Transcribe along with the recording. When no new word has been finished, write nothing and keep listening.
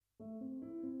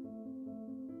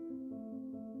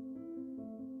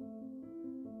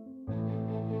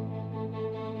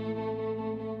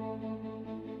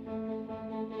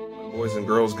Boys and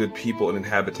girls, good people and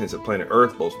inhabitants of planet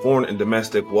Earth, both foreign and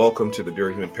domestic, welcome to the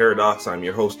Dear Human Paradox. I'm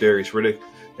your host, Darius Riddick,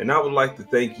 and I would like to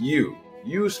thank you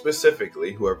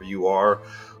specifically, whoever you are,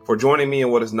 for joining me in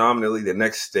what is nominally the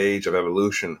next stage of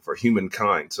evolution for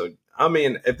humankind. So, I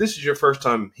mean, if this is your first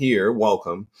time here,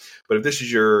 welcome. But if this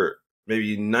is your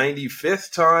maybe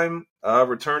 95th time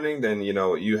returning, then,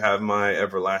 you have my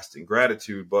everlasting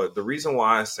gratitude. But the reason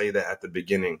why I say that at the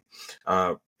beginning,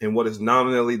 in what is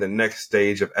nominally the next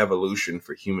stage of evolution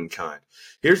for humankind.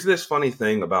 Here's this funny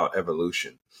thing about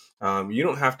evolution. You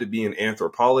don't have to be an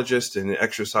anthropologist, an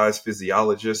exercise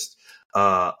physiologist,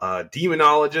 a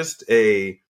demonologist,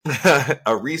 a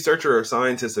a researcher or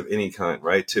scientist of any kind,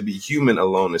 right? To be human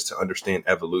alone is to understand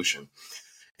evolution.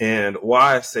 And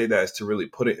why I say that is to really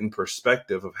put it in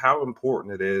perspective of how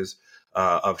important it is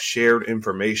of shared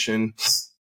information,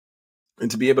 and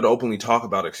to be able to openly talk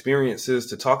about experiences,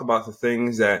 to talk about the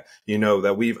things that,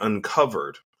 that we've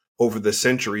uncovered over the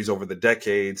centuries, over the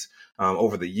decades,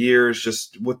 over the years,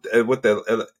 just with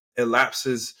the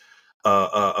elapses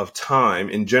of time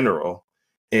in general,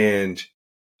 and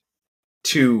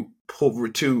to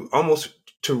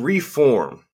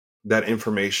reform that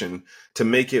information to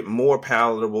make it more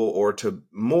palatable or to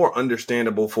more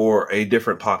understandable for a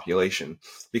different population.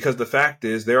 Because the fact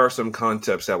is, there are some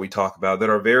concepts that we talk about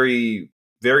that are very,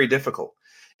 very difficult,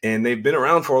 and they've been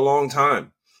around for a long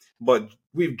time, but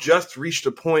we've just reached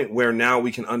a point where now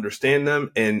we can understand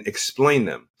them and explain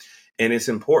them. And it's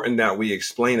important that we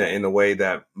explain it in a way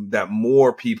that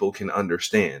more people can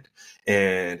understand.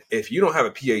 And if you don't have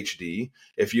a PhD,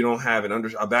 if you don't have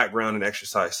a background in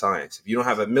exercise science, if you don't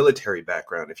have a military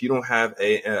background, if you don't have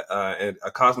a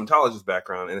cosmetologist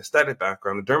background, an aesthetic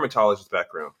background, a dermatologist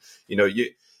background,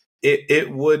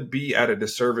 it would be at a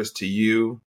disservice to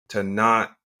you to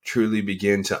not truly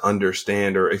begin to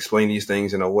understand or explain these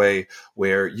things in a way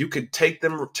where you could take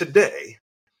them today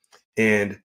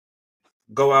and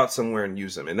go out somewhere and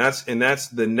use them. And that's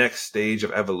the next stage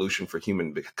of evolution for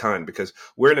humankind, because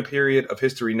we're in a period of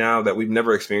history now that we've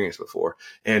never experienced before.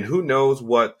 And who knows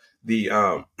what the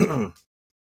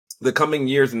the coming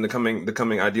years and the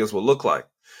coming ideals will look like.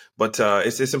 But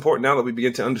it's important now that we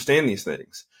begin to understand these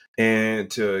things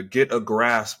and to get a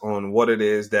grasp on what it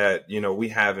is that, we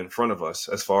have in front of us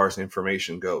as far as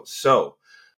information goes. So,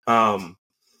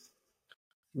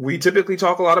 we typically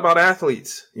talk a lot about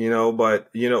athletes, but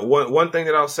one thing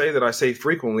that I'll say that I say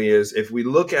frequently is, if we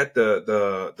look at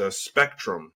the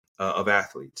spectrum of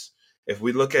athletes, if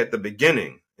we look at the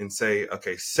beginning and say,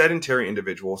 okay, sedentary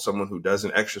individual, someone who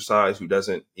doesn't exercise, who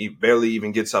doesn't barely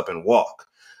even gets up and walk,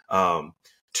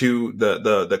 to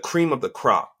the cream of the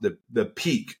crop, the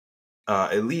peak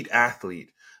elite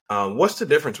athlete, what's the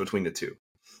difference between the two?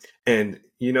 And,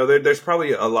 there's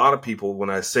probably a lot of people,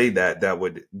 when I say that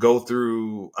would go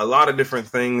through a lot of different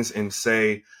things and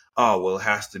say, oh, well, it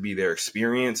has to be their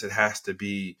experience. It has to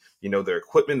be, their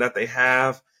equipment that they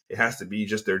have. It has to be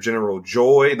just their general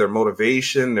joy, their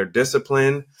motivation, their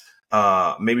discipline,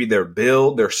 maybe their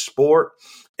build, their sport.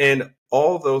 And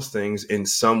all those things in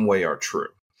some way are true.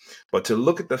 But to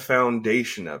look at the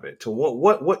foundation of it, to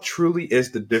what truly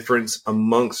is the difference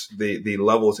amongst the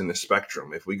levels in the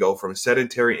spectrum, if we go from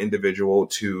sedentary individual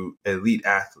to elite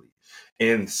athlete,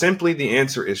 and simply the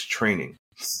answer is training.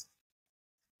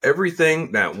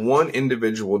 Everything that one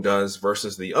individual does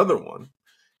versus the other one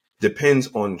depends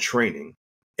on training.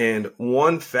 And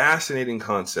one fascinating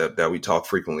concept that we talk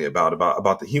frequently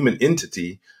about the human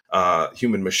entity,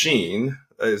 human machine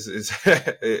is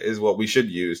is what we should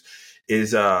use,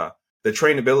 is the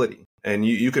trainability. And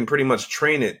you can pretty much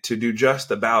train it to do just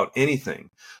about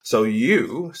anything. So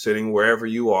you, sitting wherever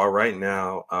you are right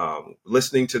now,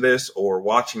 listening to this or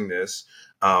watching this,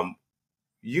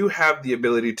 you have the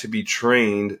ability to be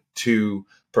trained to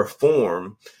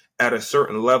perform at a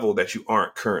certain level that you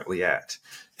aren't currently at.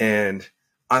 And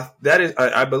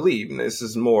I believe, and this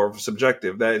is more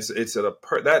subjective,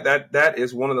 that that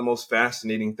is one of the most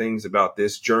fascinating things about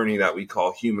this journey that we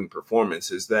call human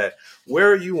performance, is that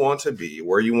where you want to be,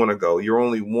 where you want to go, you're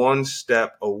only one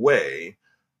step away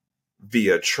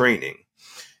via training.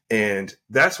 And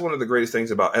that's one of the greatest things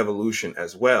about evolution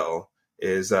as well,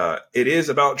 is it is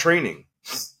about training.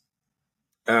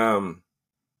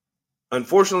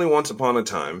 Unfortunately, once upon a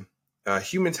time,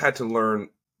 humans had to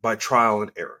learn by trial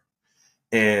and error.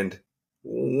 And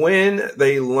when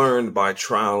they learned by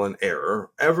trial and error,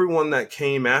 everyone that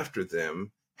came after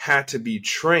them had to be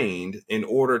trained in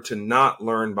order to not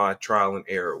learn by trial and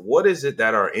error? What is it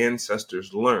that our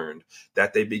ancestors learned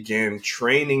that they began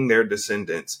training their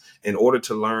descendants in order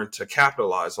to learn to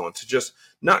capitalize on, to just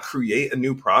not create a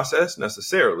new process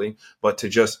necessarily, but to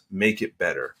just make it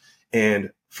better?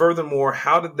 And furthermore,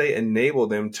 how did they enable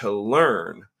them to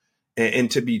learn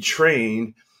and to be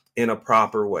trained in a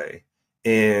proper way?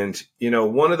 And,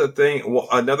 one of the things,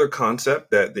 another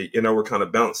concept that we're kind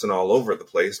of bouncing all over the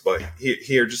place, but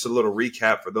here, just a little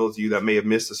recap for those of you that may have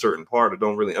missed a certain part or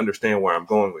don't really understand where I'm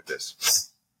going with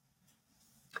this.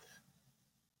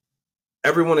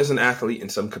 Everyone is an athlete in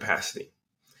some capacity,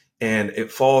 and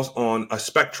it falls on a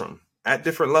spectrum at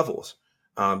different levels.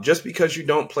 Just because you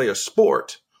don't play a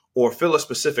sport or fill a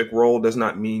specific role does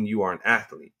not mean you are an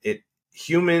athlete.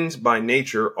 Humans by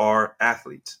nature are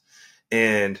athletes,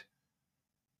 and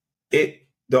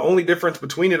the only difference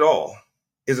between it all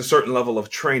is a certain level of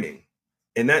training.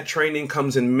 And that training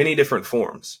comes in many different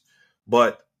forms.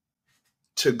 But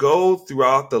to go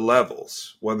throughout the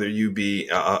levels, whether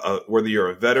whether you're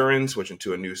a veteran switching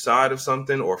to a new side of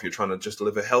something, or if you're trying to just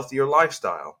live a healthier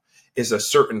lifestyle, is a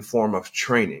certain form of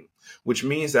training, which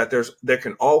means that there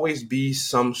can always be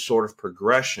some sort of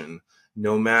progression,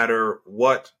 no matter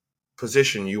what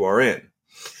position you are in.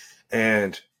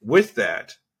 And with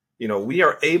that, we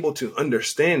are able to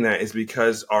understand that is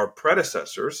because our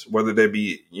predecessors, whether they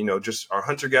be, just our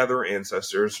hunter-gatherer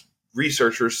ancestors,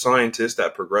 researchers, scientists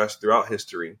that progressed throughout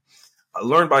history,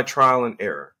 learned by trial and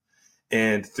error.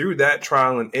 And through that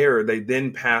trial and error, they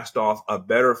then passed off a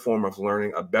better form of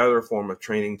learning, a better form of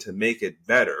training to make it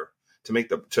better,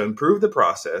 to improve the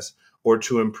process, or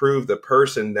to improve the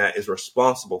person that is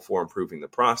responsible for improving the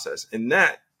process. And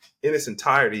that, in its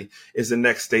entirety, is the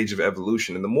next stage of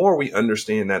evolution. And the more we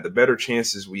understand that, the better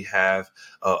chances we have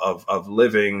of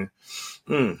living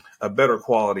a better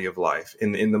quality of life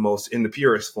in the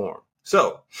purest form.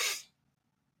 So,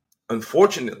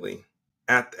 unfortunately,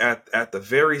 at the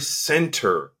very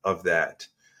center of that,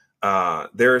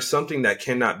 there is something that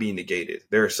cannot be negated.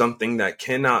 There is something that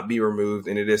cannot be removed,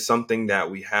 and it is something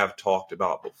that we have talked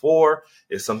about before.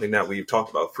 It's something that we've talked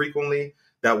about frequently,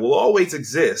 that will always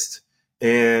exist,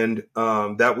 and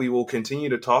that we will continue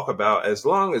to talk about as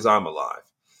long as I'm alive.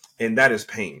 And that is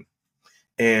pain.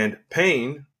 And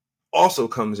pain also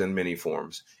comes in many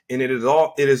forms. And it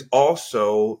is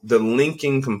also the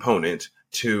linking component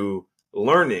to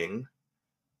learning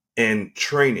and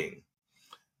training,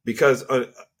 because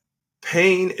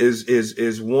pain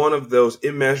is one of those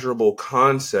immeasurable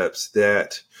concepts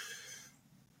that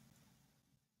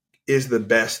is the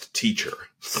best teacher.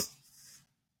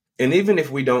 And even if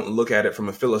we don't look at it from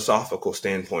a philosophical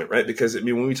standpoint, right? Because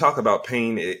when we talk about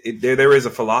pain, there is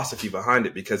a philosophy behind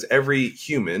it, because every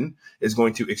human is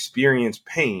going to experience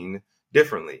pain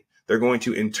differently. They're going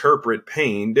to interpret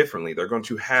pain differently. They're going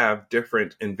to have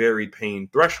different and varied pain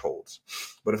thresholds.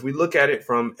 But if we look at it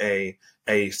from a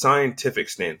scientific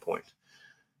standpoint,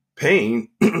 pain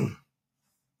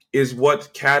is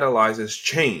what catalyzes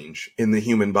change in the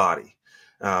human body.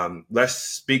 Let's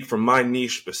speak from my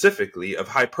niche specifically of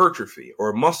hypertrophy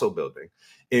or muscle building.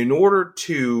 In order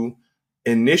to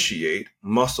initiate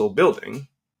muscle building,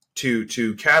 to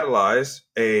catalyze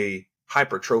a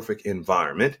hypertrophic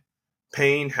environment,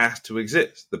 pain has to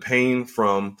exist. The pain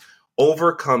from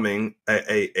overcoming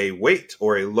a weight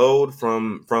or a load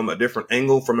from a different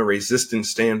angle, from a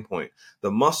resistance standpoint.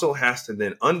 The muscle has to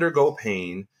then undergo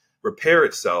pain, repair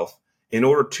itself in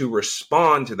order to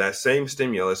respond to that same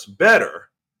stimulus better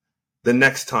the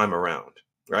next time around,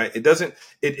 right? It doesn't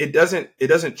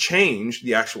change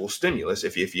the actual stimulus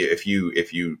if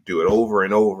you do it over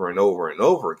and over and over and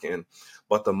over again,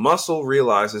 but the muscle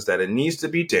realizes that it needs to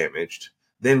be damaged,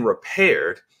 then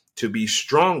repaired to be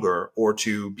stronger or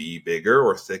to be bigger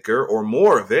or thicker or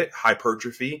more of it,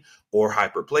 hypertrophy or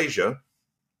hyperplasia,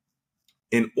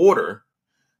 in order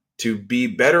to be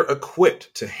better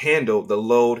equipped to handle the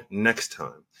load next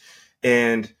time.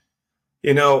 And,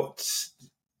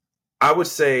 I would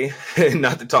say,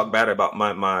 not to talk bad about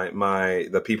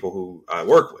the people who I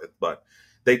work with, but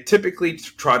they typically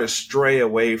try to stray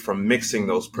away from mixing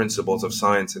those principles of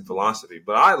science and philosophy.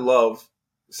 But I love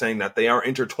saying that they are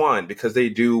intertwined, because they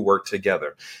do work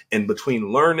together. And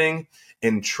between learning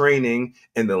and training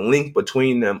and the link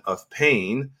between them of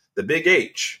pain, the big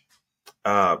H,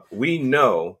 we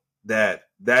know that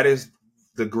is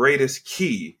the greatest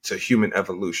key to human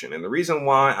evolution. And the reason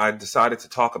why I decided to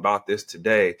talk about this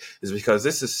today is because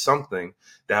this is something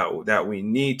that we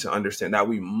need to understand, that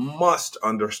we must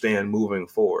understand moving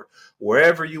forward.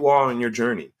 Wherever you are in your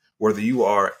journey, whether you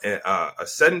are a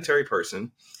sedentary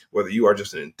person, whether you are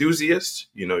just an enthusiast,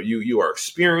 you are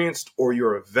experienced, or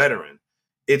you're a veteran,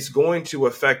 it's going to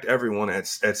affect everyone at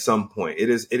some point. It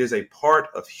is a part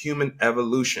of human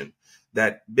evolution.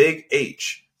 That big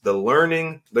H, the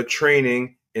learning, the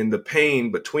training, and the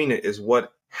pain between it is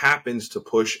what happens to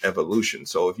push evolution.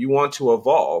 So if you want to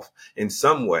evolve in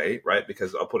some way, right?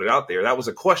 Because I'll put it out there, that was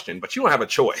a question, but you don't have a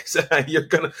choice. you're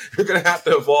gonna have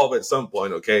to evolve at some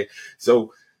point. Okay.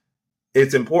 So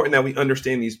it's important that we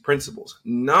understand these principles,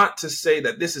 not to say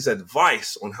that this is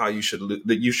advice on how you should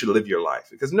that you should live your life,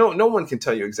 because no one can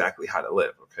tell you exactly how to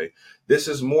live. Okay. This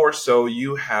is more so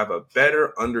you have a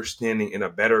better understanding and a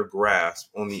better grasp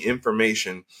on the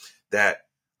information that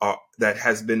that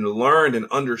has been learned and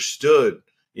understood,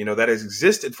 that has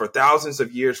existed for thousands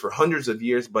of years, for hundreds of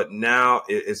years, but now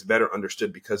it is better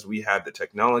understood because we have the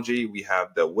technology, we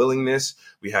have the willingness,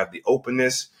 we have the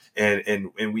openness,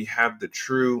 and we have the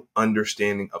true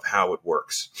understanding of how it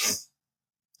works.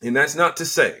 And that's not to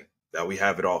say that we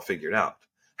have it all figured out.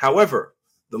 However,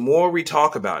 the more we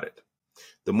talk about it,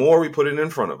 the more we put it in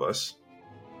front of us,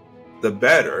 the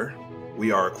better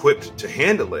we are equipped to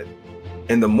handle it,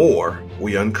 and the more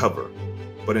we uncover.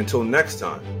 But until next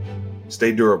time,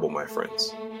 stay durable, my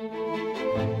friends.